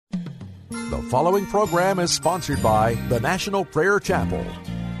The following program is sponsored by the National Prayer Chapel.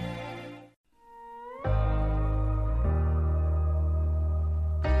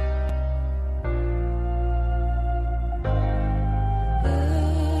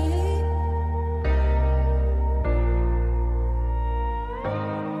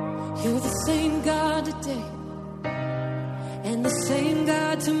 You're the same God today and the same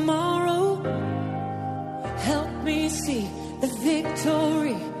God tomorrow. Help me see the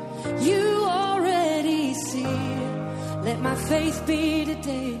victory you already see. Let my faith be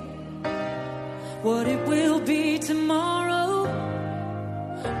today what it will be tomorrow,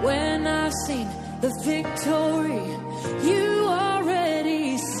 when I've seen the victory you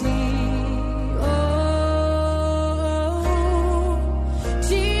already see. Oh,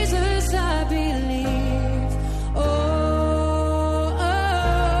 Jesus, I believe. Oh,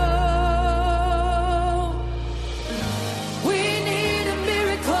 we need a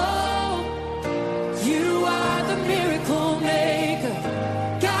miracle. You are the miracle maker,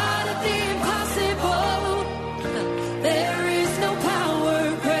 God of the impossible. There is no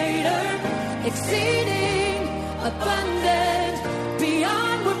power greater, exceeding abundant,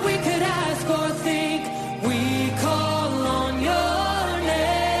 beyond what we could ask or think. We call on your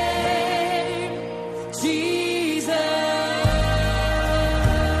name, Jesus.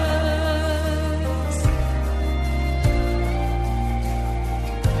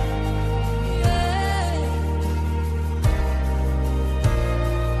 Yeah.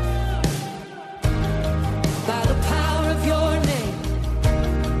 By the power of your name,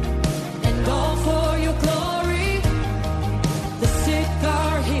 and all for your glory, the sick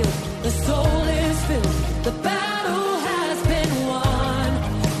are healed, the soul is filled, the battle has been won.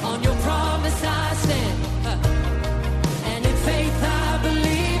 On your promise I stand, and in faith I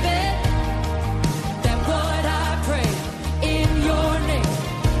believe it, that what I pray in your name,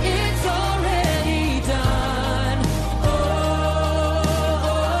 it's already done. Oh,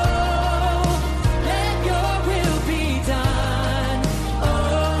 let your will be done.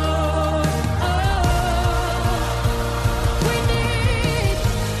 Oh, we need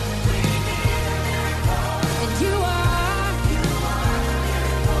and you are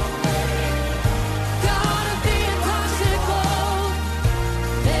God of the impossible.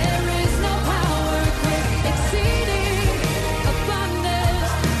 There is no power great, exceeding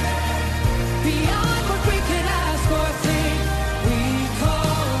abundance, beyond what we can ask or think. We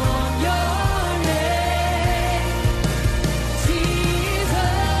call on your name,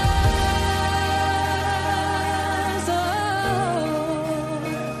 Jesus. Oh,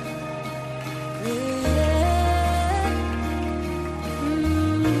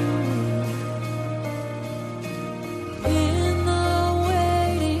 in the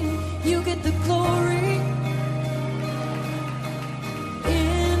waiting, you get the glory.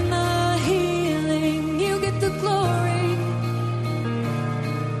 In the healing, you get the glory.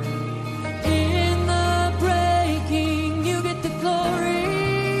 In the breaking, you get the glory.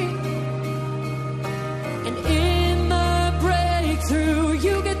 And in the breakthrough,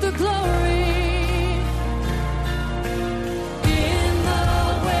 you get the glory. In the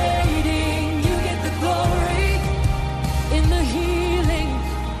waiting, you get the glory. In the healing,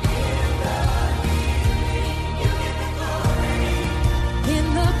 you get the glory. In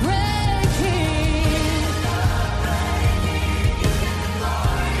the breaking,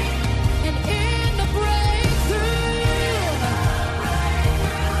 and in the breakthrough,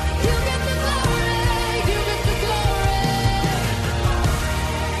 you get the glory. You get the glory.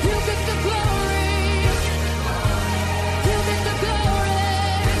 You get the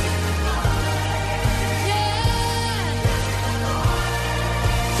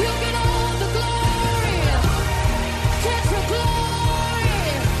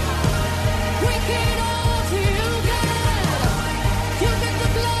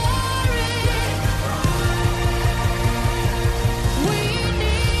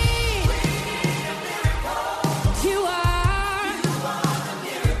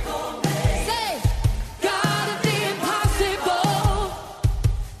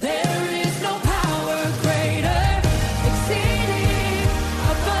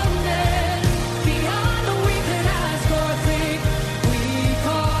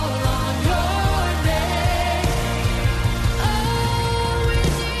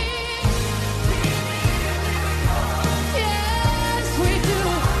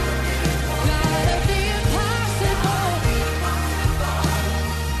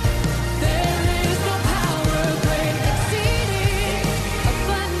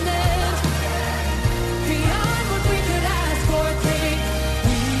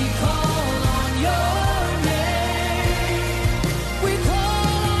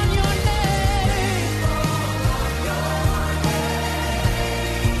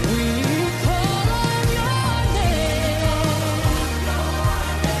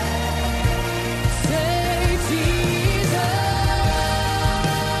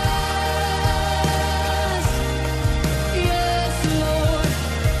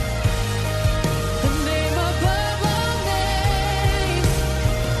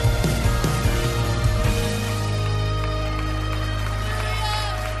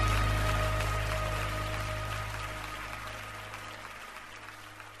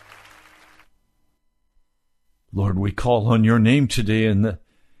Lord, we call on your name today in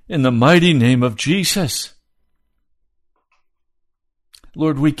the mighty name of Jesus.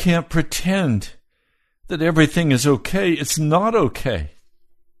 Lord, we can't pretend that everything is okay. It's not okay.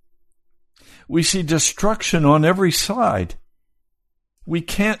 We see destruction on every side. We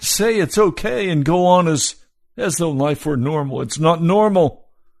can't say it's okay and go on as though life were normal. It's not normal.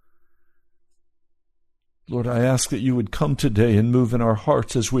 Lord, I ask that you would come today and move in our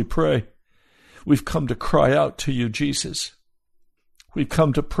hearts as we pray. We've come to cry out to you, Jesus. We've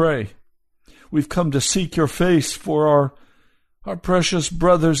come to pray. We've come to seek your face for our precious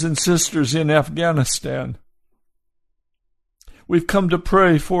brothers and sisters in Afghanistan. We've come to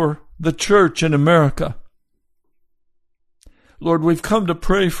pray for the church in America. Lord, we've come to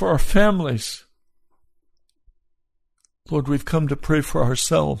pray for our families. Lord, we've come to pray for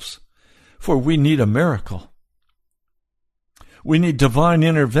ourselves, for we need a miracle. We need divine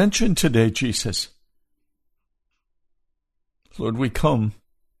intervention today, Jesus. Lord, we come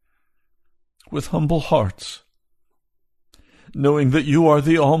with humble hearts, knowing that you are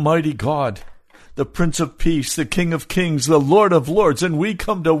the Almighty God, the Prince of Peace, the King of Kings, the Lord of Lords, and we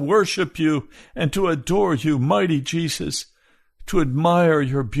come to worship you and to adore you, mighty Jesus, to admire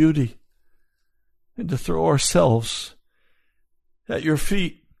your beauty and to throw ourselves at your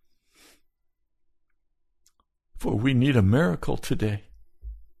feet. For we need a miracle today.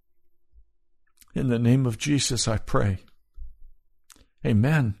 In the name of Jesus, I pray.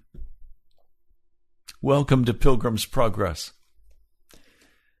 Amen. Welcome to Pilgrim's Progress.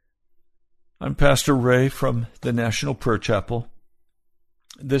 I'm Pastor Ray from the National Prayer Chapel.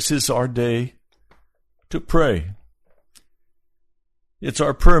 This is our day to pray. It's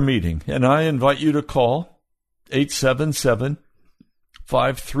our prayer meeting, and I invite you to call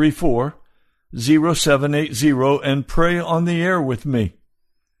 877-534-0780 and pray on the air with me.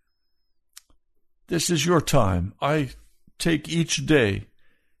 This is your time. I take each day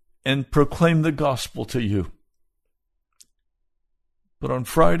and proclaim the gospel to you. But on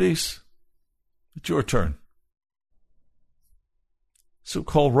Fridays, it's your turn. So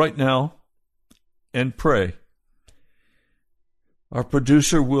call right now and pray. Our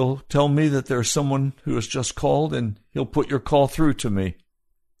producer will tell me that there's someone who has just called, and he'll put your call through to me.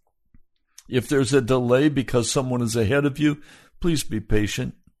 If there's a delay because someone is ahead of you, please be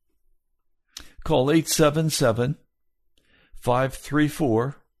patient. Call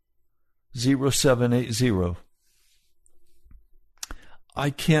 877-534-0780. I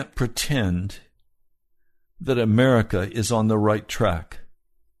can't pretend that America is on the right track.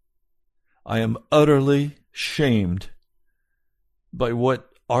 I am utterly shamed by what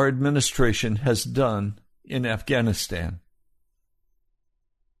our administration has done in Afghanistan.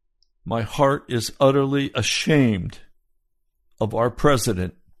 My heart is utterly ashamed of our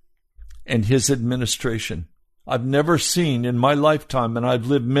president and his administration. I've never seen in my lifetime, and I've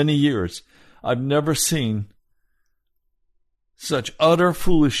lived many years, I've never seen such utter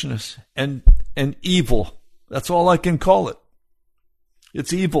foolishness and evil. That's all I can call it.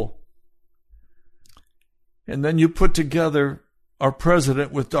 It's evil. And then you put together our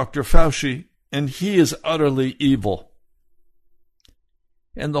president with Dr. Fauci, and he is utterly evil.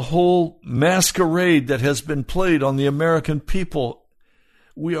 And the whole masquerade that has been played on the American people,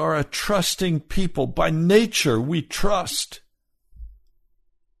 we are a trusting people. By nature, we trust.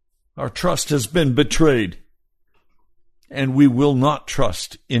 Our trust has been betrayed, and we will not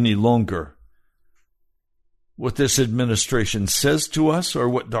trust any longer what this administration says to us or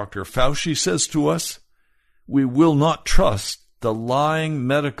what Dr. Fauci says to us. We will not trust the lying,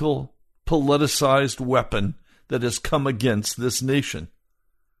 medical, politicized weapon that has come against this nation.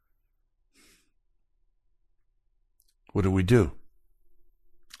 What do?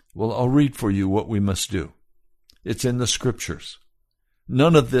 Well, I'll read for you what we must do. It's in the Scriptures.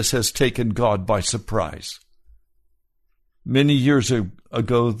 None of this has taken God by surprise. Many years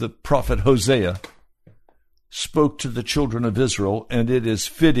ago, the prophet Hosea spoke to the children of Israel, and it is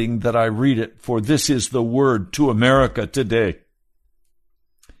fitting that I read it, for this is the word to America today.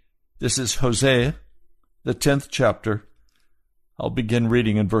 This is Hosea, the 10th chapter. I'll begin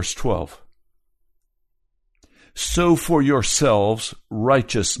reading in verse 12. Sow for yourselves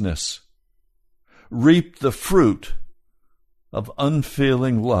righteousness. Reap the fruit of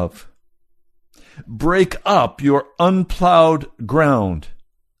unfailing love. Break up your unplowed ground,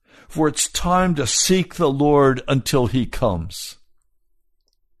 for it's time to seek the Lord until he comes.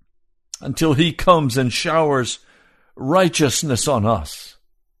 Until he comes and showers righteousness on us.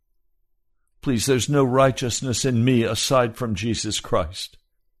 Please, there's no righteousness in me aside from Jesus Christ.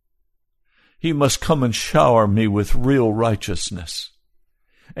 He must come and shower me with real righteousness.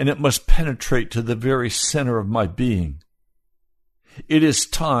 and it must penetrate to the very center of my being. It is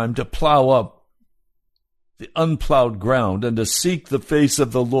time to plow up the unplowed ground and to seek the face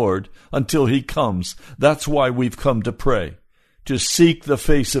of the Lord until he comes. That's why we've come to pray, to seek the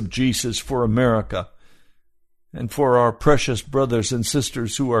face of Jesus for America and for our precious brothers and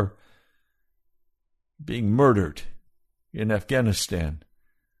sisters who are being murdered in Afghanistan,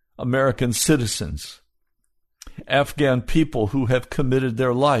 American citizens, Afghan people who have committed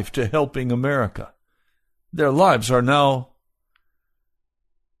their life to helping America. Their lives are now,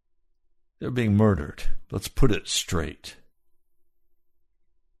 they're being murdered. Let's put it straight.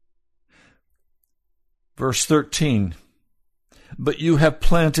 Verse 13, but you have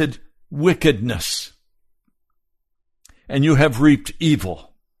planted wickedness, and you have reaped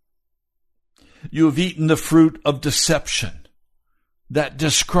evil. You have eaten the fruit of deception. That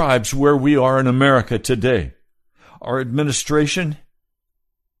describes where we are in America today. Our administration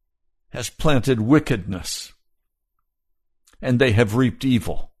has planted wickedness, and they have reaped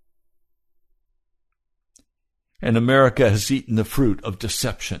evil. And America has eaten the fruit of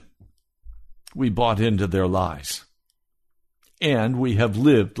deception. We bought into their lies. And we have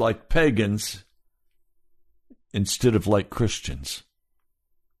lived like pagans instead of like Christians.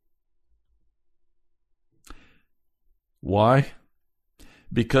 Why?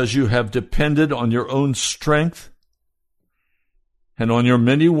 Because you have depended on your own strength and on your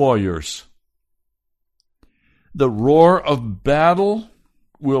many warriors. The roar of battle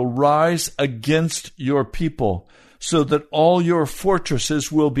will rise against your people, so that all your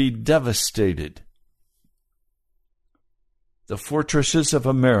fortresses will be devastated. The fortresses of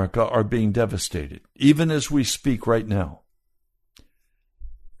America are being devastated, even as we speak right now.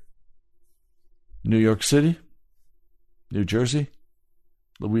 New York City, New Jersey,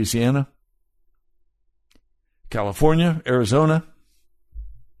 Louisiana, California, Arizona,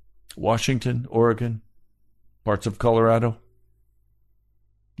 Washington, Oregon, parts of Colorado,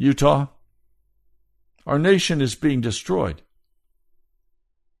 Utah. Our nation is being destroyed.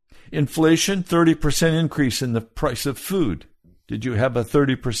 Inflation, 30% increase in the price of food. Did you have a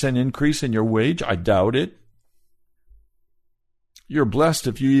 30% increase in your wage? I doubt it. You're blessed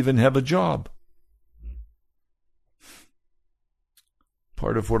if you even have a job.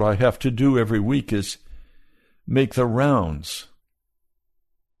 Part of what I have to do every week is make the rounds.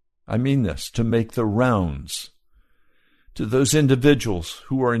 I mean this, to make the rounds to those individuals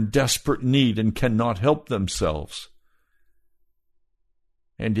who are in desperate need and cannot help themselves.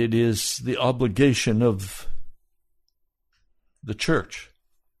 And it is the obligation of the church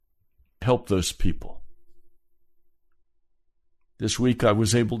to help those people. This week I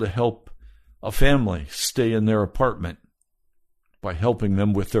was able to help a family stay in their apartment by helping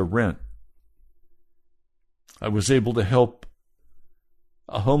them with their rent. I was able to help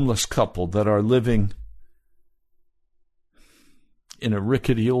a homeless couple that are living in a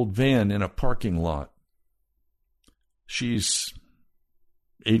rickety old van in a parking lot. She's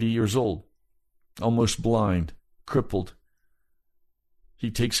 80 years old, almost blind, crippled. He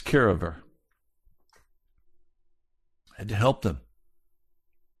takes care of her. I had to help them.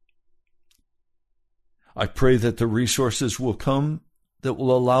 I pray that the resources will come that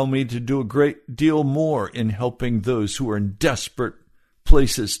will allow me to do a great deal more in helping those who are in desperate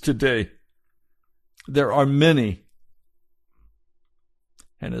places today. There are many.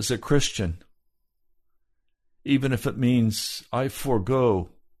 And as a Christian, even if it means I forego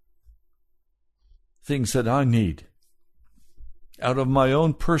things that I need out of my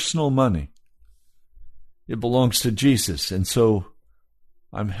own personal money, it belongs to Jesus, and so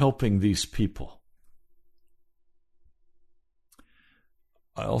I'm helping these people.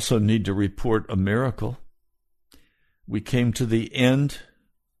 I also need to report a miracle. We came to the end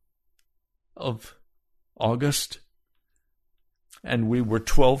of August, and we were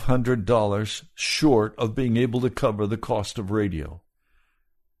 $1,200 short of being able to cover the cost of radio.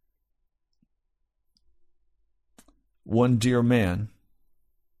 One dear man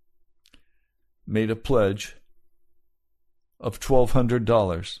made a pledge of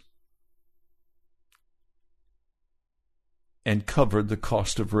 $1,200 and covered the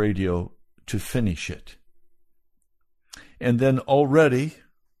cost of radio to finish it. And then already,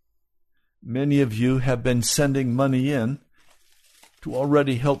 many of you have been sending money in to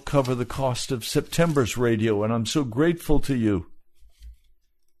already help cover the cost of September's radio, and I'm so grateful to you.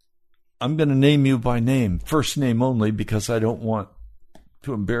 I'm going to name you by name, first name only, because I don't want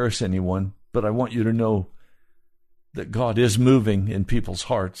to embarrass anyone, but I want you to know that God is moving in people's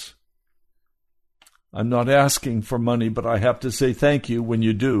hearts. I'm not asking for money, but I have to say thank you when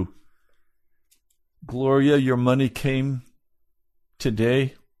you do. Gloria, your money came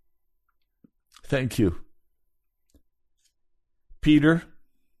today Thank you. Peter,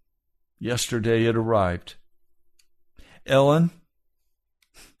 yesterday it arrived. Ellen,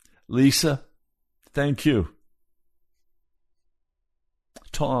 Lisa, thank you.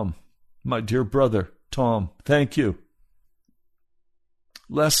 Tom, my dear brother, Tom, thank you.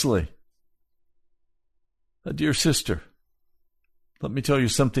 Leslie, a dear sister, let me tell you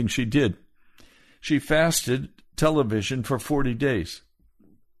something she did. She fasted television for 40 days.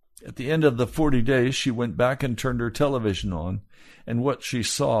 At the end of the 40 days, she went back and turned her television on, and what she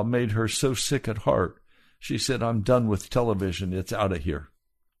saw made her so sick at heart. She said, I'm done with television. It's out of here.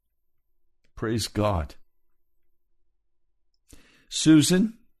 Praise God.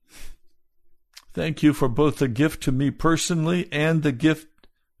 Susan, thank you for both the gift to me personally and the gift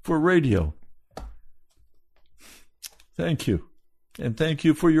for radio. Thank you. And thank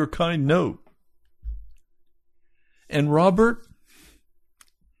you for your kind note. And Robert,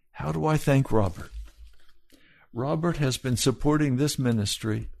 how do I thank Robert? Robert has been supporting this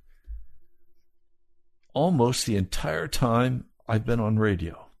ministry almost the entire time I've been on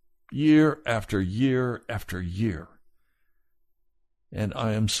radio, year after year after year. And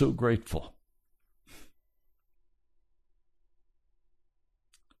I am so grateful.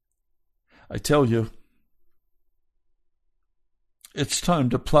 I tell you, it's time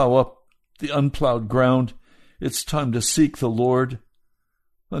to plow up the unplowed ground. It's time to seek the Lord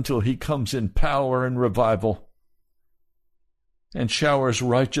until he comes in power and revival and showers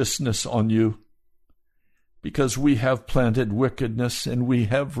righteousness on you, because we have planted wickedness and we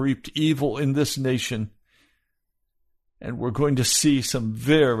have reaped evil in this nation. And we're going to see some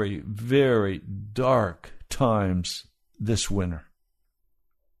very, very dark times this winter.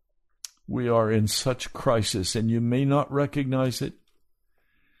 We are in such crisis, and you may not recognize it.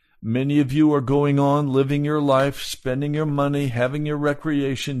 Many of you are going on, living your life, spending your money, having your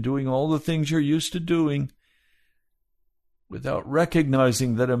recreation, doing all the things you're used to doing, without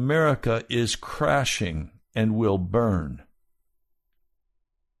recognizing that America is crashing and will burn.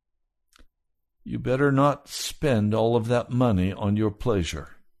 You better not spend all of that money on your pleasure.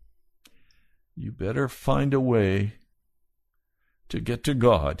 You better find a way to get to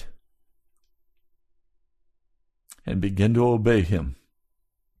God and begin to obey him.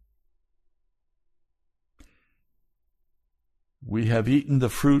 We have eaten the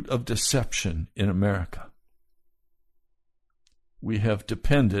fruit of deception in America. We have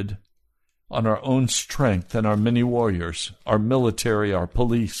depended on our own strength and our many warriors, our military, our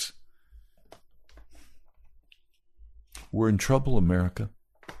police. We're in trouble, America.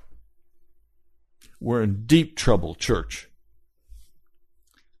 We're in deep trouble, church,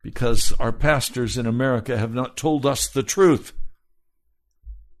 because our pastors in America have not told us the truth.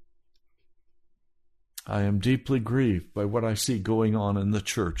 I am deeply grieved by what I see going on in the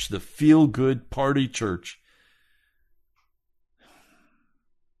church, the feel-good party church.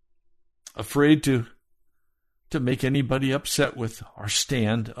 Afraid to make anybody upset with our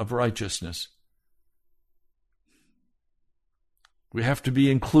stand of righteousness. We have to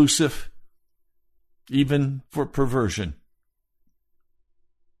be inclusive, even for perversion.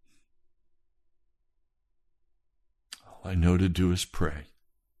 All I know to do is pray.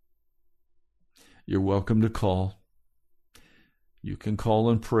 You're welcome to call. You can call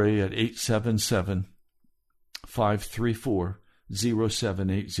and pray at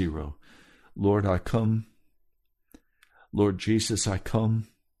 877-534-0780. Lord, I come. Lord Jesus, I come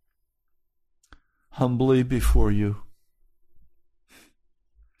humbly before you,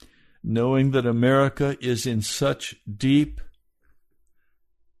 knowing that America is in such deep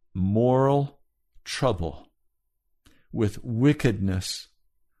moral trouble with wickedness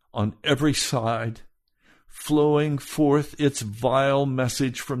on every side, flowing forth its vile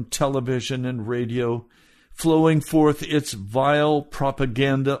message from television and radio, flowing forth its vile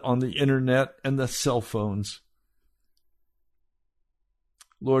propaganda on the internet and the cell phones.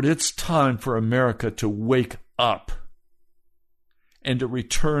 Lord, it's time for America to wake up and to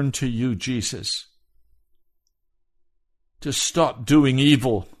return to you, Jesus, to stop doing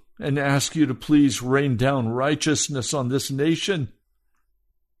evil and ask you to please rain down righteousness on this nation.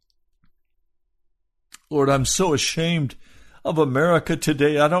 Lord, I'm so ashamed of America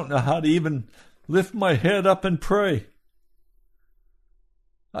today. I don't know how to even lift my head up and pray.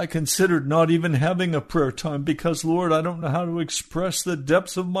 I considered not even having a prayer time because, Lord, I don't know how to express the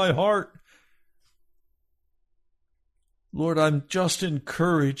depths of my heart. Lord, I'm just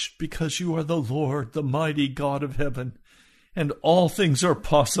encouraged because you are the Lord, the mighty God of heaven, and all things are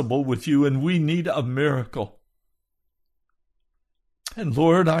possible with you, and we need a miracle. And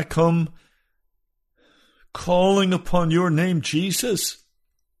Lord, I come calling upon your name, Jesus.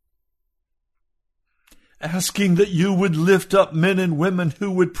 asking that you would lift up men and women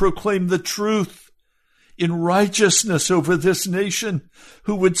who would proclaim the truth in righteousness over this nation,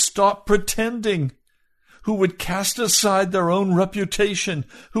 who would stop pretending, who would cast aside their own reputation,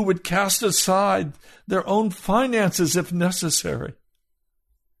 who would cast aside their own finances if necessary.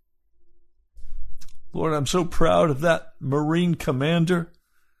 Lord, I'm so proud of that Marine commander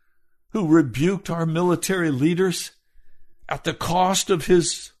who rebuked our military leaders at the cost of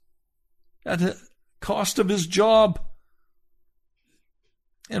his job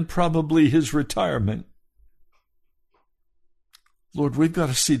and probably his retirement. Lord, we've got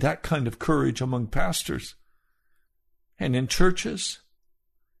to see that kind of courage among pastors and in churches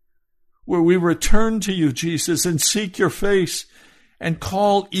where we return to you, Jesus, and seek your face and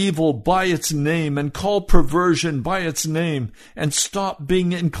call evil by its name and call perversion by its name and stop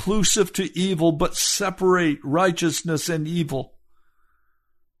being inclusive to evil but separate righteousness and evil.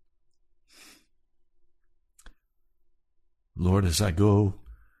 Lord, as I go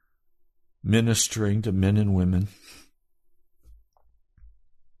ministering to men and women,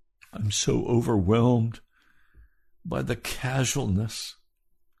 I'm so overwhelmed by the casualness,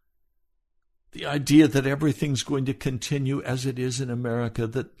 the idea that everything's going to continue as it is in America,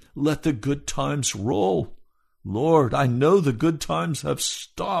 that let the good times roll. Lord, I know the good times have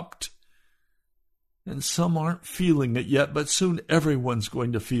stopped, and some aren't feeling it yet, but soon everyone's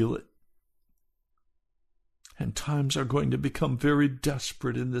going to feel it. And times are going to become very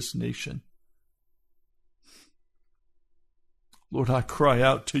desperate in this nation. Lord, I cry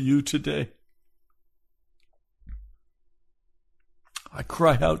out to you today. I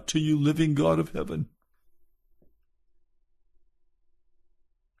cry out to you, living God of heaven.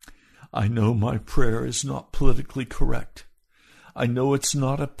 I know my prayer is not politically correct. I know it's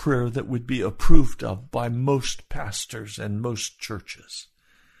not a prayer that would be approved of by most pastors and most churches.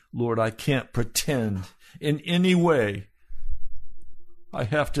 Lord, I can't pretend in any way. I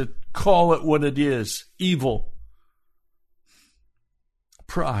have to call it what it is: evil,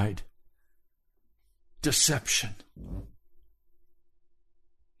 pride, deception.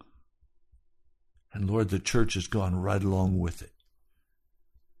 And Lord, the church has gone right along with it.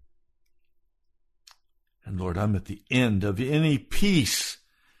 And Lord, I'm at the end of any peace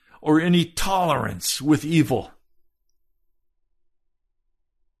or any tolerance with evil.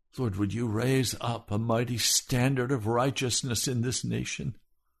 Lord, would you raise up a mighty standard of righteousness in this nation?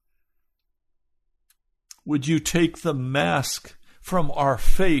 Would you take the mask from our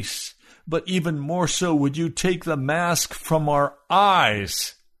face, but even more so, would you take the mask from our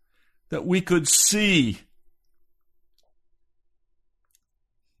eyes, that we could see,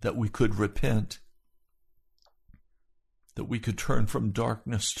 that we could repent, that we could turn from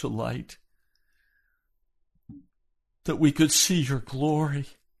darkness to light, that we could see your glory,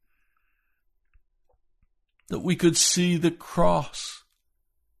 that we could see the cross,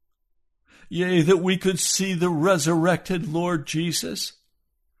 yea, that we could see the resurrected Lord Jesus,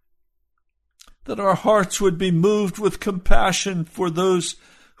 that our hearts would be moved with compassion for those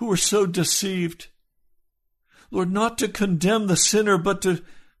who are so deceived. Lord, not to condemn the sinner, but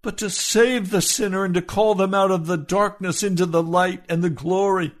to save the sinner and to call them out of the darkness into the light and the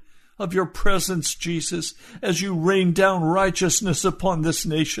glory of your presence, Jesus, as you rain down righteousness upon this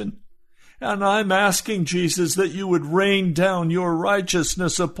nation. And I'm asking, Jesus, that you would rain down your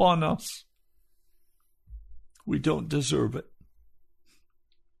righteousness upon us. We don't deserve it.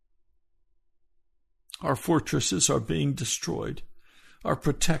 Our fortresses are being destroyed. Our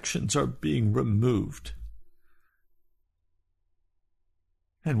protections are being removed.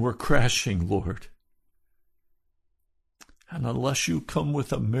 And we're crashing, Lord. And unless you come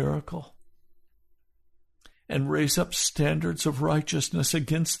with a miracle and raise up standards of righteousness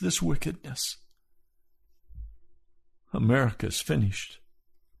against this wickedness, America's finished.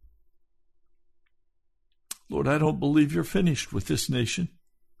 Lord, I don't believe you're finished with this nation.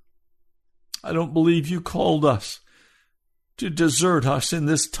 I don't believe you called us to desert us in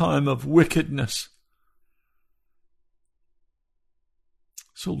this time of wickedness.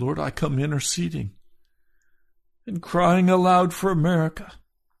 So, Lord, I come interceding and crying aloud for America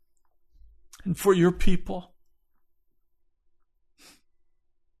and for your people.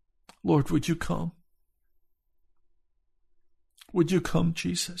 Lord, would you come? Would you come,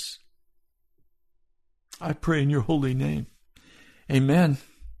 Jesus? I pray in your holy name. Amen.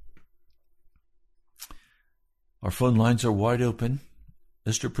 Our phone lines are wide open.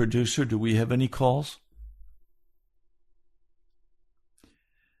 Mr. Producer, do we have any calls?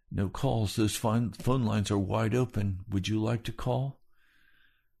 No calls. Those phone lines are wide open. Would you like to call?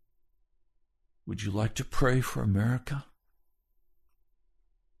 Would you like to pray for America?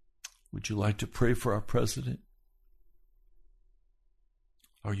 Would you like to pray for our president?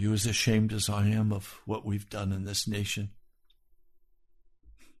 Are you as ashamed as I am of what we've done in this nation?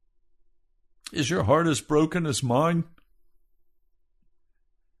 Is your heart as broken as mine?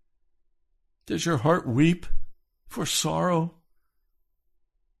 Does your heart weep for sorrow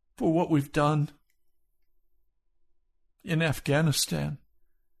for what we've done in Afghanistan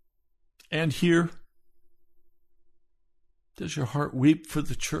and here? Does your heart weep for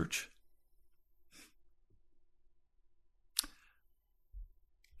the church?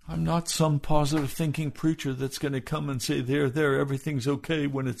 I'm not some positive thinking preacher that's going to come and say, there, everything's okay,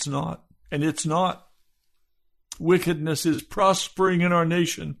 when it's not. And it's not. Wickedness is prospering in our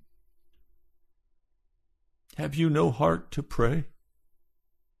nation. Have you no heart to pray?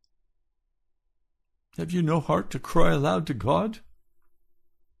 Have you no heart to cry aloud to God?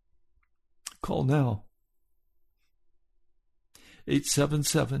 Call now.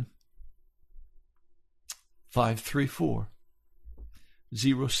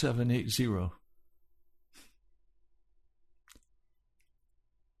 877-534-0780.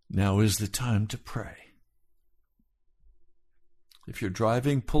 Now is the time to pray. If you're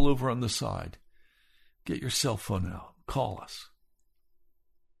driving, pull over on the side. Get your cell phone out. Call us.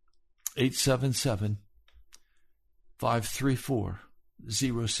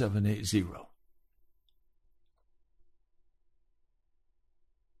 877-534-0780.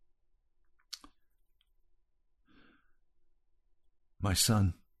 My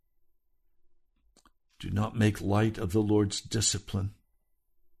son, do not make light of the Lord's discipline.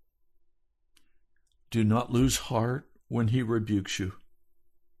 Do not lose heart when he rebukes you,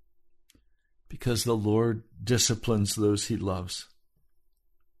 because the Lord disciplines those he loves,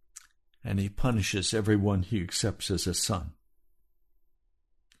 and he punishes everyone he accepts as a son.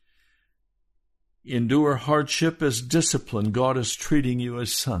 Endure hardship as discipline. God is treating you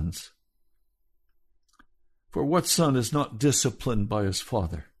as sons. For what son is not disciplined by his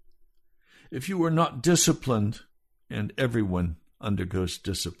father? If you are not disciplined, and everyone undergoes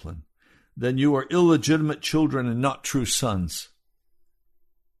discipline, then you are illegitimate children and not true sons.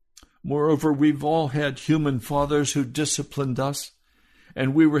 Moreover, we've all had human fathers who disciplined us,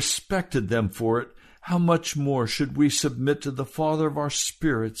 and we respected them for it. How much more should we submit to the Father of our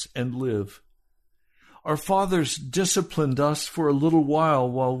spirits and live? Our fathers disciplined us for a little while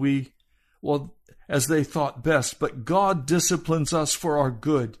as they thought best, but God disciplines us for our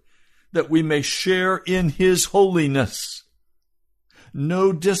good, that we may share in his holiness.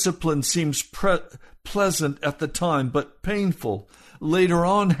 No discipline seems pleasant at the time, but painful. Later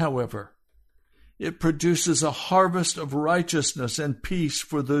on, however, it produces a harvest of righteousness and peace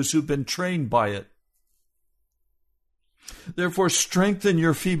for those who've been trained by it. Therefore, strengthen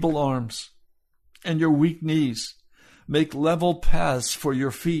your feeble arms and your weak knees. Make level paths for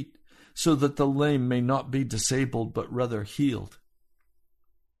your feet, so that the lame may not be disabled, but rather healed.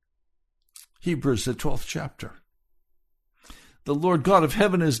 Hebrews, the 12th chapter. The Lord God of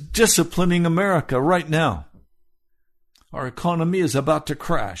heaven is disciplining America right now. Our economy is about to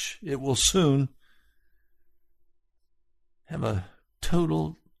crash. It will soon have a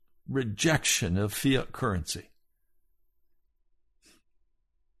total rejection of fiat currency.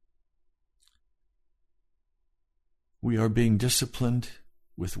 We are being disciplined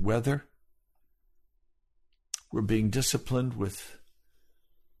with weather. We're being disciplined with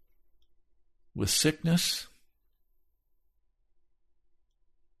sickness.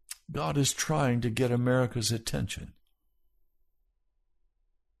 God is trying to get America's attention.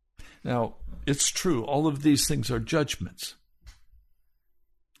 Now, it's true, all of these things are judgments.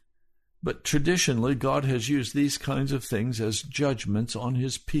 But traditionally, God has used these kinds of things as judgments on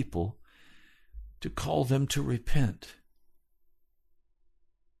his people to call them to repent.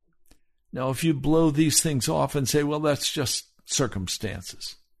 Now, if you blow these things off and say, well, that's just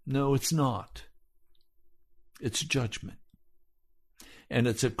circumstances. No, it's not. It's judgment. And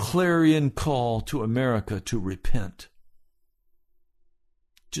it's a clarion call to America to repent.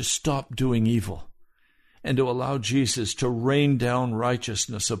 To stop doing evil and to allow Jesus to rain down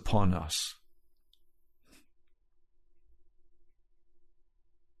righteousness upon us.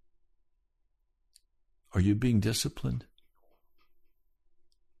 Are you being disciplined?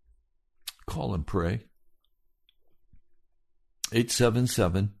 Call and pray.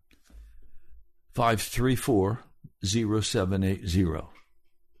 877-534-0780.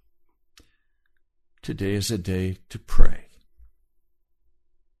 Today is a day to pray.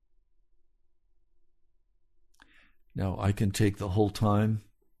 Now, I can take the whole time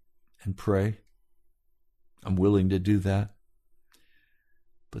and pray. I'm willing to do that.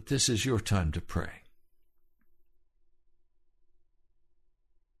 But this is your time to pray.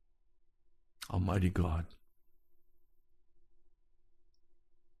 Almighty God,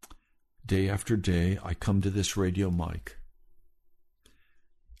 day after day I come to this radio mic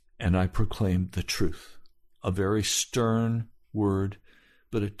and I proclaim the truth, a very stern word,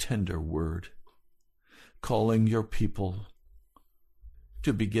 but a tender word, calling your people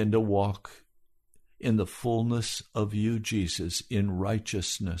to begin to walk in the fullness of you, Jesus, in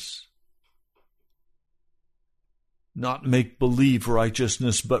righteousness. Not make-believe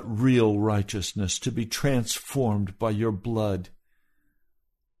righteousness, but real righteousness, to be transformed by your blood,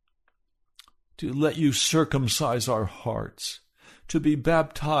 to let you circumcise our hearts, to be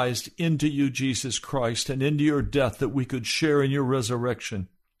baptized into you, Jesus Christ, and into your death, that we could share in your resurrection.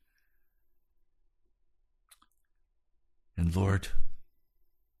 And Lord,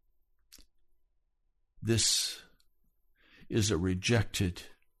 this is a rejected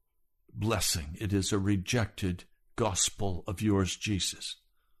blessing. It is a rejected gospel of yours, Jesus.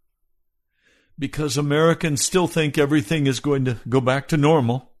 Because Americans still think everything is going to go back to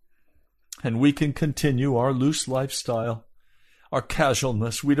normal, and we can continue our loose lifestyle, our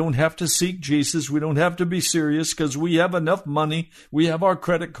casualness. We don't have to seek Jesus. We don't have to be serious because we have enough money. We have our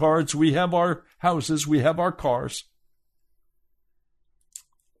credit cards. We have our houses. We have our cars.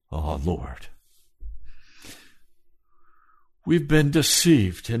 Oh, Lord. We've been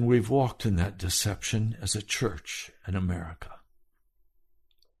deceived, and we've walked in that deception as a church in America.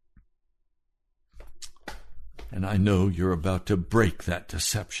 And I know you're about to break that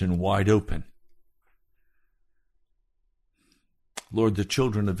deception wide open. Lord, the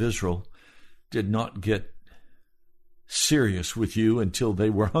children of Israel did not get serious with you until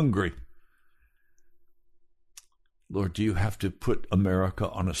they were hungry. Lord, do you have to put America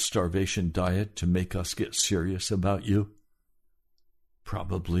on a starvation diet to make us get serious about you?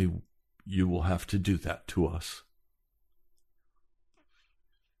 Probably you will have to do that to us.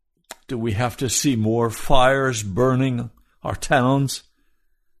 Do we have to see more fires burning our towns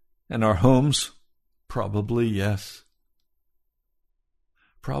and our homes? Probably yes.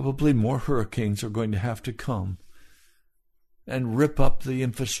 Probably more hurricanes are going to have to come and rip up the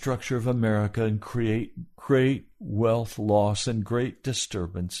infrastructure of America and create great wealth loss and great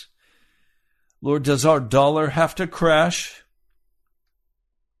disturbance. Lord, does our dollar have to crash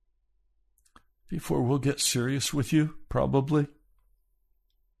before we'll get serious with you? Probably.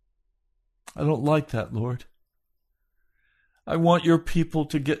 I don't like that, Lord. I want your people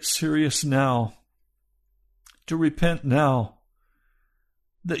to get serious now, to repent now,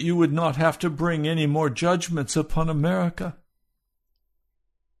 that you would not have to bring any more judgments upon America.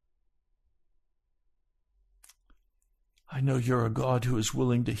 I know you're a God who is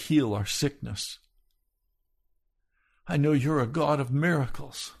willing to heal our sickness. I know you're a God of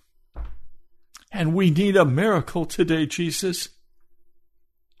miracles. And we need a miracle today, Jesus.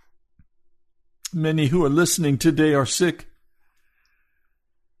 Many who are listening today are sick.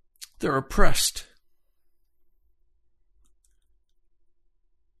 They're oppressed.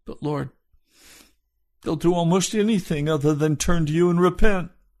 But Lord, they'll do almost anything other than turn to you and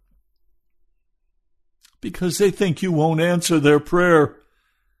repent, because they think you won't answer their prayer.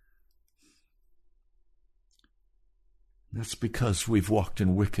 That's because we've walked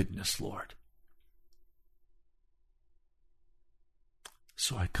in wickedness, Lord.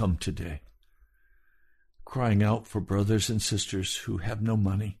 So I come today, crying out for brothers and sisters who have no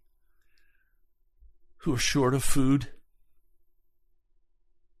money, who are short of food,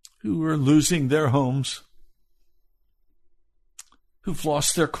 who are losing their homes, who've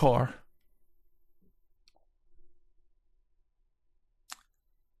lost their car.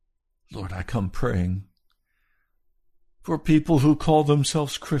 Lord, I come praying for people who call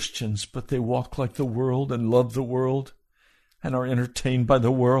themselves Christians, but they walk like the world and love the world and are entertained by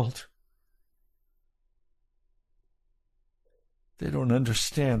the world. They don't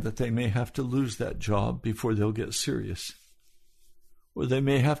understand that they may have to lose that job before they'll get serious. Or they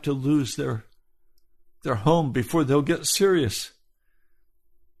may have to lose their home before they'll get serious.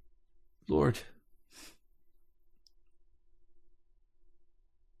 Lord,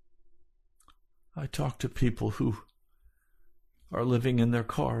 I talk to people who are living in their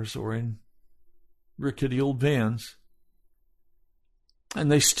cars or in rickety old vans,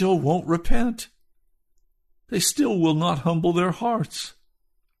 and they still won't repent. They still will not humble their hearts.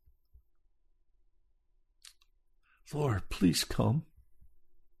 Lord, please come.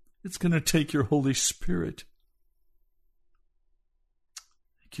 It's going to take your Holy Spirit.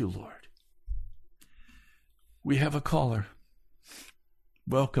 Thank you, Lord. We have a caller.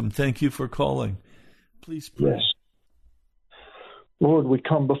 Welcome. Thank you for calling. Please pray. Yes. Lord, we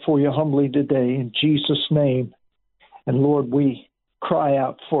come before you humbly today in Jesus' name. And Lord, we cry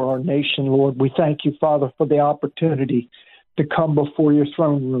out for our nation, Lord. We thank you, Father, for the opportunity to come before your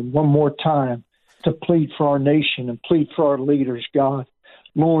throne room one more time to plead for our nation and plead for our leaders, God.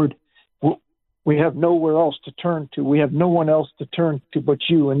 Lord, we have nowhere else to turn to. We have no one else to turn to but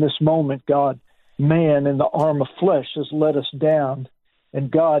you in this moment, God. Man in the arm of flesh has let us down. And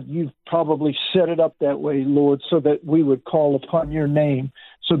God, you've probably set it up that way, Lord, so that we would call upon your name,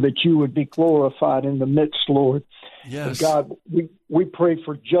 so that you would be glorified in the midst, Lord. Yes. And God, we pray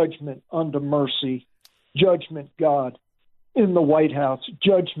for judgment under mercy, judgment, God, in the White House,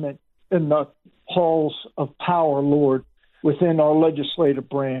 judgment in the halls of power, Lord, within our legislative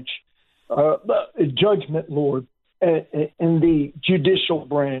branch, judgment, Lord, in the judicial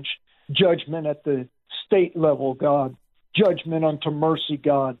branch, judgment at the state level, God, judgment unto mercy,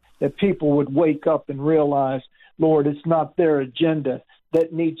 God, that people would wake up and realize, Lord, it's not their agenda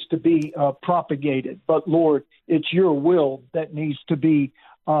that needs to be propagated, but Lord, it's your will that needs to be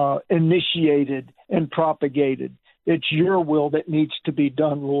initiated and propagated. It's your will that needs to be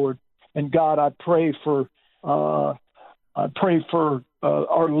done, Lord. And God, I pray for our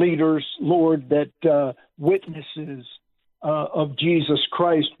leaders, Lord, that witnesses of Jesus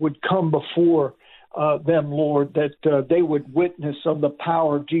Christ would come before them, Lord, that they would witness of the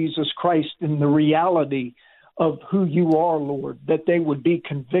power of Jesus Christ and the reality of who you are, Lord, that they would be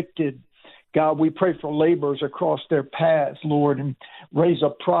convicted. God, we pray for laborers across their paths, Lord, and raise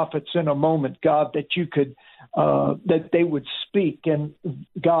up prophets in a moment, God, that you could, that they would speak. And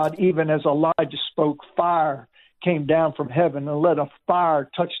God, even as Elijah spoke, fire came down from heaven and let a fire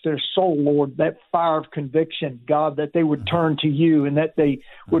touch their soul, Lord, that fire of conviction, God, that they would turn to you and that they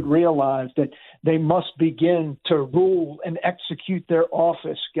would realize that they must begin to rule and execute their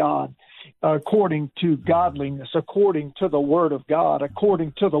office, God, according to godliness, according to the word of God,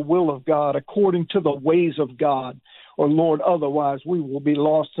 according to the will of God, according to the ways of God. Or, Lord, otherwise we will be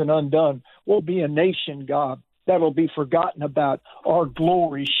lost and undone. We'll be a nation, God, that'll be forgotten about. Our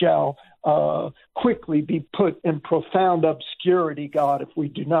glory shall quickly be put in profound obscurity, God, if we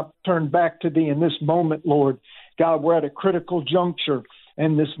do not turn back to thee in this moment, Lord. God, we're at a critical juncture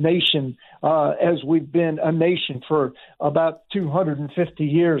in this nation, as we've been a nation for about 250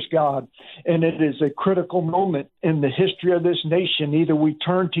 years, God. And it is a critical moment in the history of this nation. Either we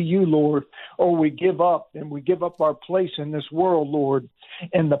turn to you, Lord, or we give up, and we give up our place in this world, Lord,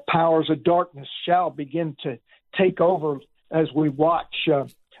 and the powers of darkness shall begin to take over as we watch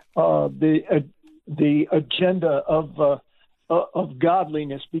the agenda of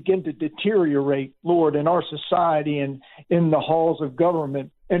godliness begin to deteriorate, Lord, in our society and in the halls of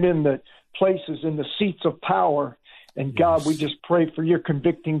government and in the places, in the seats of power. And God, we just pray for your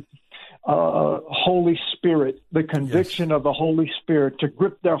convicting Holy Spirit, the conviction of the Holy Spirit to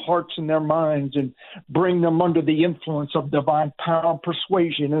grip their hearts and their minds and bring them under the influence of divine power and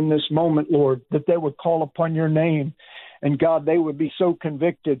persuasion in this moment, Lord, that they would call upon your name. And God, they would be so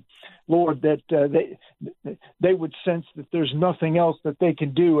convicted, Lord, that they would sense that there's nothing else that they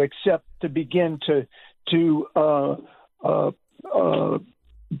can do except to begin to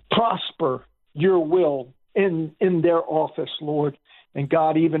prosper your will in their office, Lord. And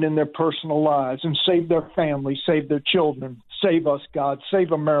God, even in their personal lives, and save their families, save their children, save us, God,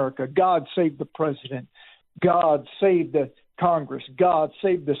 save America. God, save the president. God, save the Congress. God,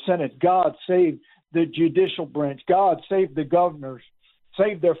 save the Senate. God, save the judicial branch. God, save the governors.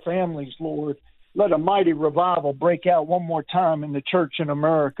 Save their families, Lord. Let a mighty revival break out one more time in the church in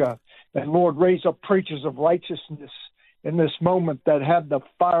America. And Lord, raise up preachers of righteousness in this moment that have the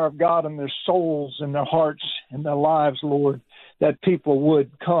fire of God in their souls and their hearts and their lives, Lord, that people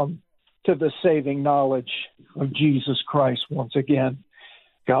would come to the saving knowledge of Jesus Christ once again.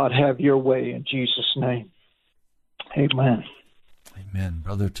 God, have your way in Jesus' name. Amen. Amen.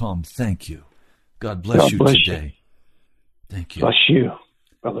 Brother Tom, thank you. God bless you today. Thank you. Bless you,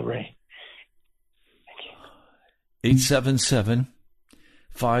 Brother Ray.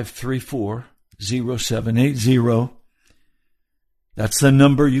 877-534-0780. That's the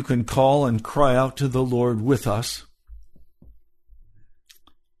number you can call and cry out to the Lord with us.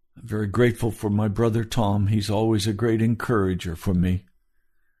 I'm very grateful for my brother Tom. He's always a great encourager for me.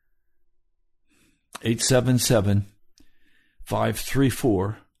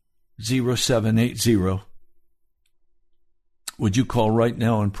 877-534-0780. Would you call right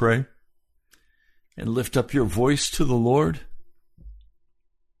now and pray and lift up your voice to the Lord?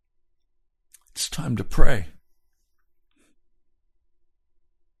 It's time to pray.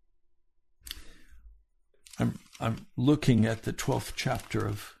 I'm looking at the 12th chapter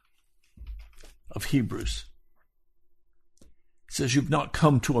of Hebrews. It says, you've not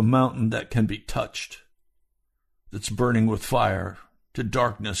come to a mountain that can be touched, that's burning with fire, to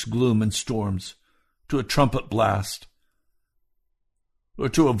darkness, gloom, and storms, to a trumpet blast, or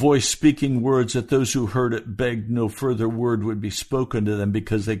to a voice speaking words that those who heard it begged no further word would be spoken to them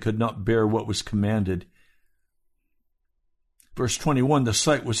because they could not bear what was commanded. Verse 21, the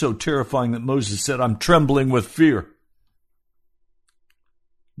sight was so terrifying that Moses said, I'm trembling with fear.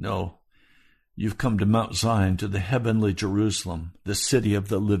 No, you've come to Mount Zion, to the heavenly Jerusalem, the city of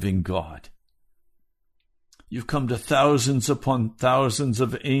the living God. You've come to thousands upon thousands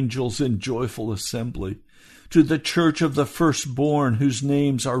of angels in joyful assembly, to the church of the firstborn whose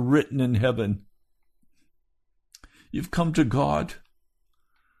names are written in heaven. You've come to God,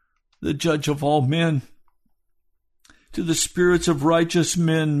 the judge of all men, to the spirits of righteous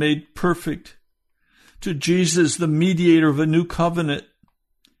men made perfect, to Jesus, the mediator of a new covenant,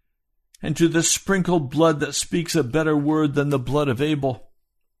 and to the sprinkled blood that speaks a better word than the blood of Abel.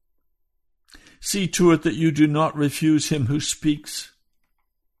 See to it that you do not refuse him who speaks.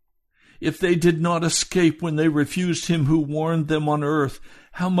 If they did not escape when they refused him who warned them on earth,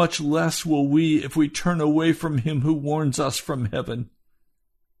 how much less will we if we turn away from him who warns us from heaven?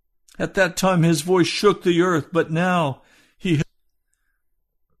 At that time his voice shook the earth, but now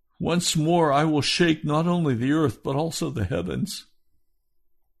once more I will shake not only the earth, but also the heavens.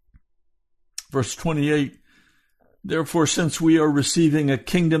 Verse 28, therefore, since we are receiving a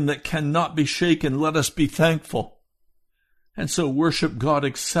kingdom that cannot be shaken, let us be thankful, and so worship God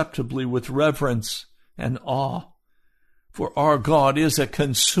acceptably with reverence and awe, for our God is a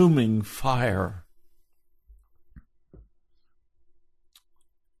consuming fire.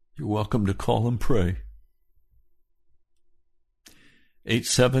 You're welcome to call and pray.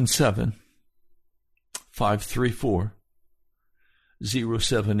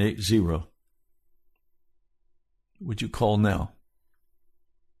 877-534-0780. Would you call now?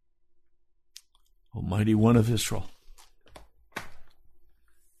 Almighty One of Israel,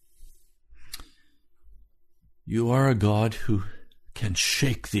 you are a God who can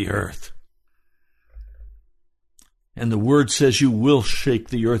shake the earth. And the word says you will shake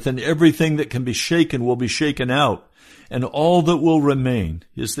the earth, and everything that can be shaken will be shaken out, and all that will remain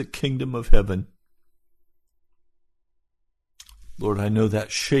is the kingdom of heaven. Lord, I know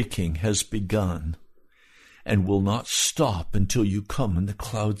that shaking has begun and will not stop until you come in the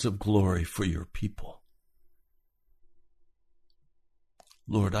clouds of glory for your people.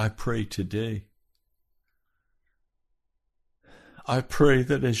 Lord, I pray today, I pray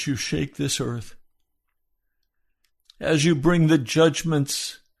that as you shake this earth, as you bring the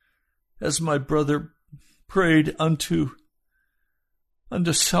judgments, as my brother prayed, unto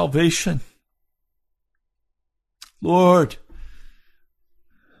salvation, Lord,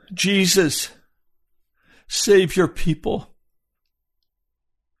 Jesus, save your people.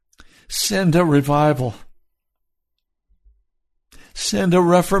 Send a revival. Send a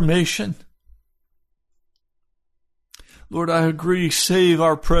reformation. Lord, I agree, save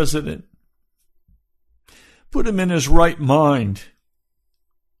our president. Put him in his right mind.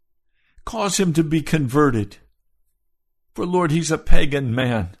 Cause him to be converted. For, Lord, he's a pagan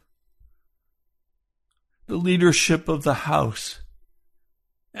man. The leadership of the House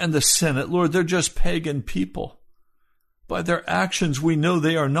and the Senate, Lord, they're just pagan people. By their actions, we know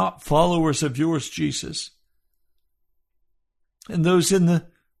they are not followers of yours, Jesus. And those in the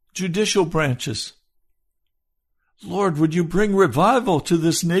judicial branches, Lord, would you bring revival to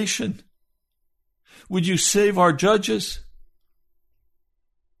this nation? Would you save our judges?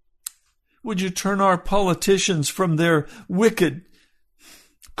 Would you turn our politicians from their wicked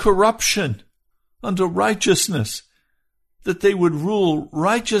corruption unto righteousness, that they would rule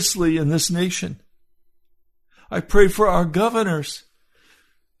righteously in this nation? I pray for our governors,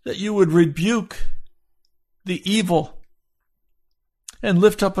 that you would rebuke the evil and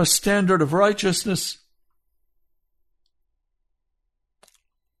lift up a standard of righteousness.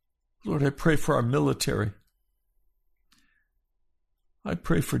 Lord, I pray for our military. I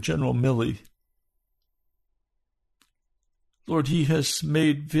pray for General Milley. Lord, he has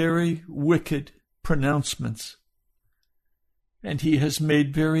made very wicked pronouncements, and he has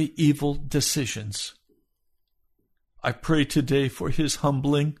made very evil decisions. I pray today for his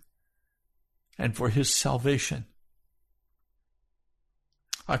humbling and for his salvation.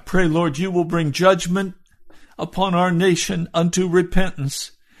 I pray, Lord, you will bring judgment upon our nation unto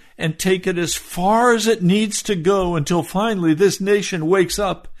repentance and take it as far as it needs to go until finally this nation wakes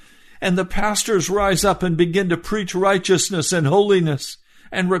up and the pastors rise up and begin to preach righteousness and holiness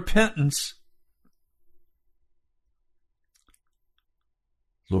and repentance.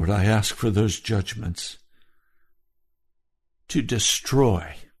 Lord, I ask for those judgments to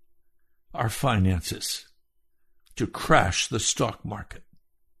destroy our finances, to crash the stock market,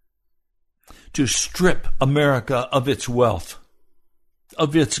 to strip America of its wealth,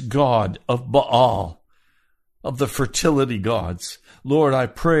 of its god, of Baal, of the fertility gods. Lord, I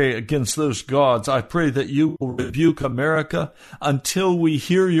pray against those gods. I pray that you will rebuke America until we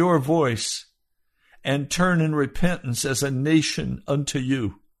hear your voice and turn in repentance as a nation unto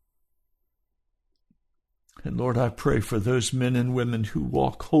you. And Lord, I pray for those men and women who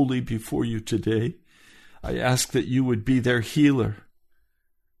walk holy before you today. I ask that you would be their healer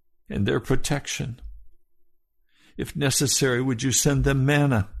and their protection. If necessary, would you send them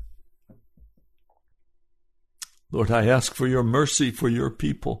manna? Lord, I ask for your mercy for your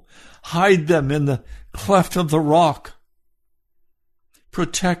people. Hide them in the cleft of the rock.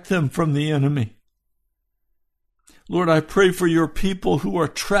 Protect them from the enemy. Lord, I pray for your people who are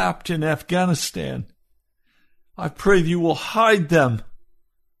trapped in Afghanistan. I pray you will hide them.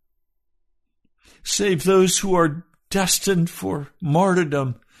 Save those who are destined for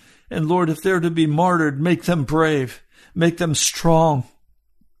martyrdom. And Lord, if they're to be martyred, make them brave. Make them strong.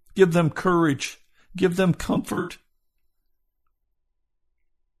 Give them courage. Give them comfort.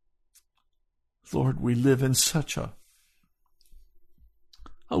 Lord, we live in such a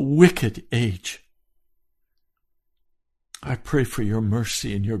wicked age. I pray for your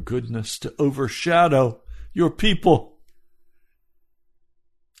mercy and your goodness to overshadow your people,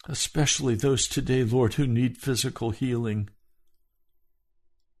 especially those today, Lord, who need physical healing.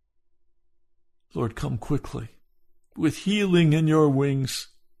 Lord, come quickly with healing in your wings.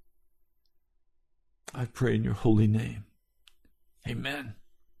 I pray in your holy name. Amen.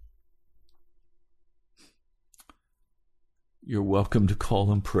 You're welcome to call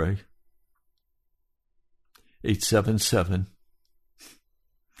and pray.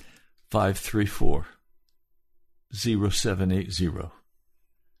 877-534-0780.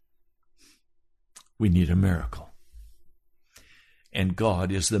 We need a miracle. And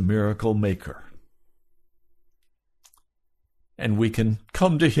God is the miracle maker. And we can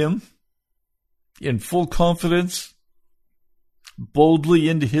come to him in full confidence, boldly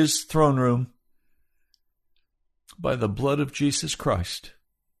into his throne room, by the blood of Jesus Christ.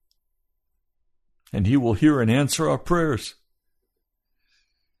 And he will hear and answer our prayers.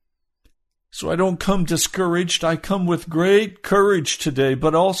 So I don't come discouraged. I come with great courage today,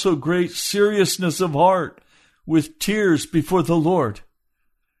 but also great seriousness of heart, with tears before the Lord.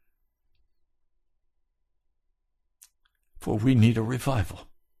 For we need a revival.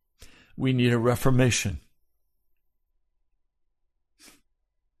 We need a reformation.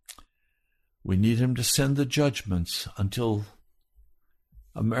 We need him to send the judgments until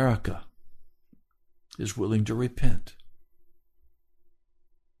America is willing to repent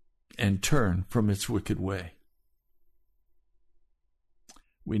and turn from its wicked way.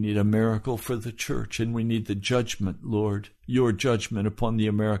 We need a miracle for the church, and we need the judgment, Lord, your judgment upon the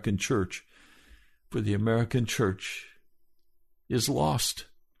American church. For the American church is lost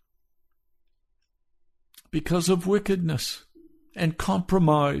because of wickedness and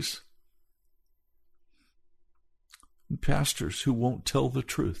compromise. And pastors who won't tell the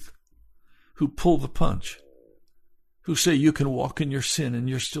truth, who pull the punch, who say you can walk in your sin and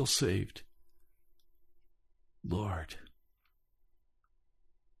you're still saved. Lord,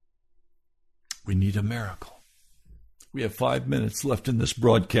 we need a miracle. We have 5 minutes left in this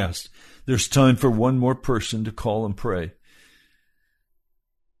broadcast. There's time for one more person to call and pray.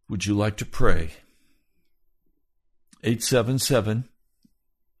 Would you like to pray?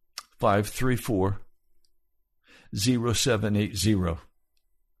 877-534-0780.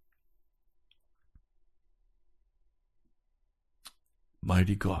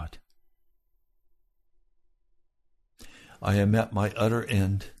 Mighty God, I am at my utter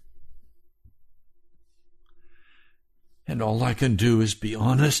end, and all I can do is be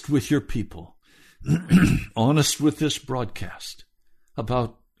honest with your people, honest with this broadcast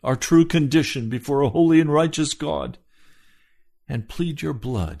about our true condition before a holy and righteous God, and plead your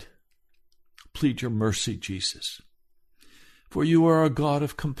blood, plead your mercy, Jesus. For you are a God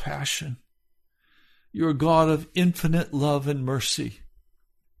of compassion. You're a God of infinite love and mercy.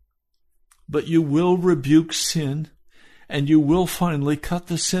 But you will rebuke sin, and you will finally cut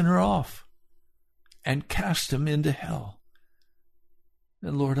the sinner off and cast him into hell.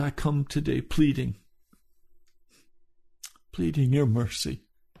 And Lord, I come today pleading your mercy.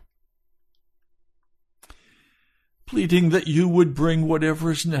 Pleading that you would bring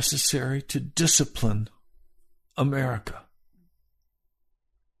whatever is necessary to discipline America,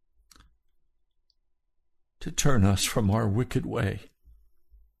 to turn us from our wicked way,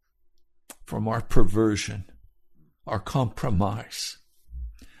 from our perversion, our compromise,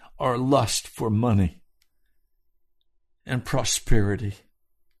 our lust for money, and prosperity.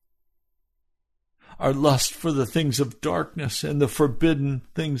 Our lust for the things of darkness and the forbidden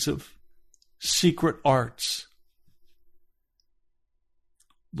things of secret arts.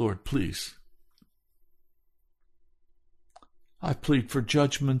 Lord, please. I plead for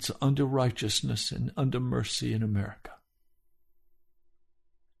judgments unto righteousness and unto mercy in America,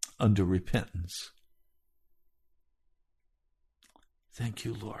 unto repentance. Thank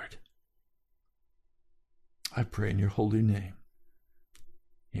you, Lord. I pray in your holy name.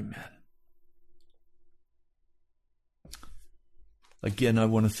 Amen. Again, I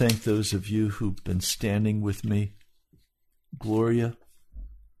want to thank those of you who've been standing with me. Gloria,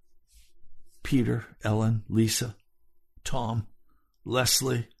 Peter, Ellen, Lisa, Tom,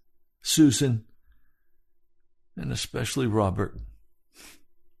 Leslie, Susan, and especially Robert.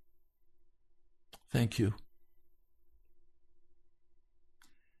 Thank you.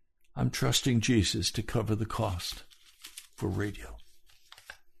 I'm trusting Jesus to cover the cost for radio.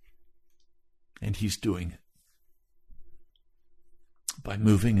 And he's doing it by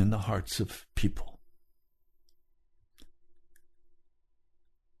moving in the hearts of people.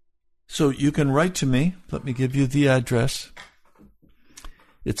 So you can write to me. Let me give you the address.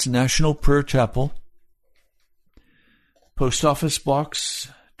 It's National Prayer Chapel, Post Office Box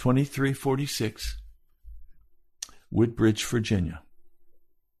 2346, Woodbridge, Virginia,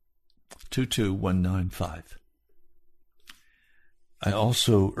 22195. I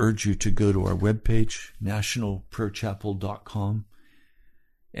also urge you to go to our webpage, nationalprayerchapel.com,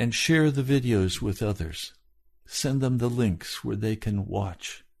 and share the videos with others. Send them the links where they can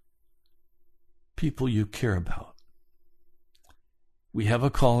watch people you care about. We have a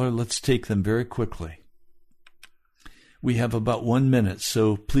caller. Let's take them very quickly. We have about 1 minute,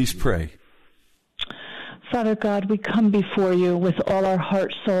 so please pray. Father God, we come before you with all our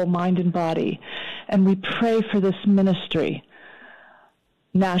heart, soul, mind, and body, and we pray for this ministry,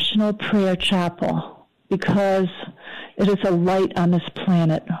 National Prayer Chapel, because it is a light on this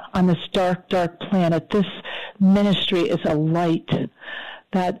planet, on this dark, dark planet. This ministry is a light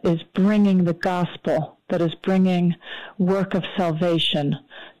that is bringing the gospel, that is bringing work of salvation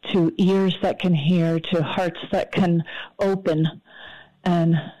to ears that can hear, to hearts that can open,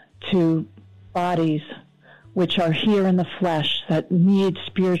 and to bodies which are here in the flesh that need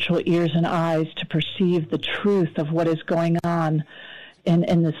spiritual ears and eyes to perceive the truth of what is going on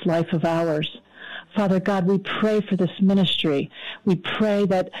in this life of ours. Father God, we pray for this ministry. We pray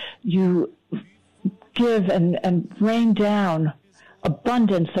that you give and rain down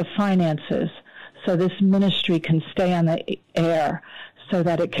abundance of finances so this ministry can stay on the air, so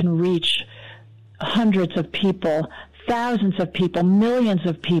that it can reach hundreds of people, thousands of people, millions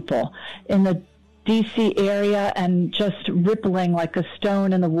of people in the D.C. area, and just rippling like a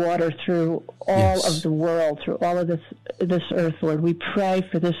stone in the water through all of the world, through all of this earth, Lord. We pray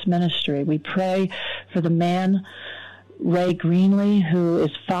for this ministry. We pray for the man, Ray Greenlee, who is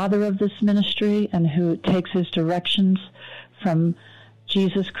father of this ministry and who takes his directions from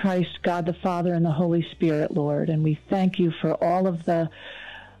Jesus Christ, God the Father, and the Holy Spirit, Lord. And we thank you for all of the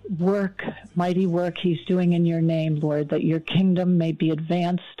work, mighty work he's doing in your name, Lord, that your kingdom may be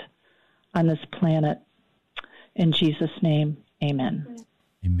advanced on this planet. In Jesus' name, amen.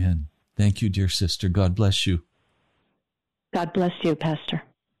 Amen. Thank you, dear sister. God bless you. God bless you, Pastor.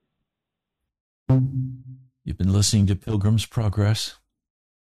 You've been listening to Pilgrim's Progress.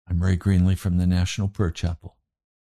 I'm Ray Greenlee from the National Prayer Chapel.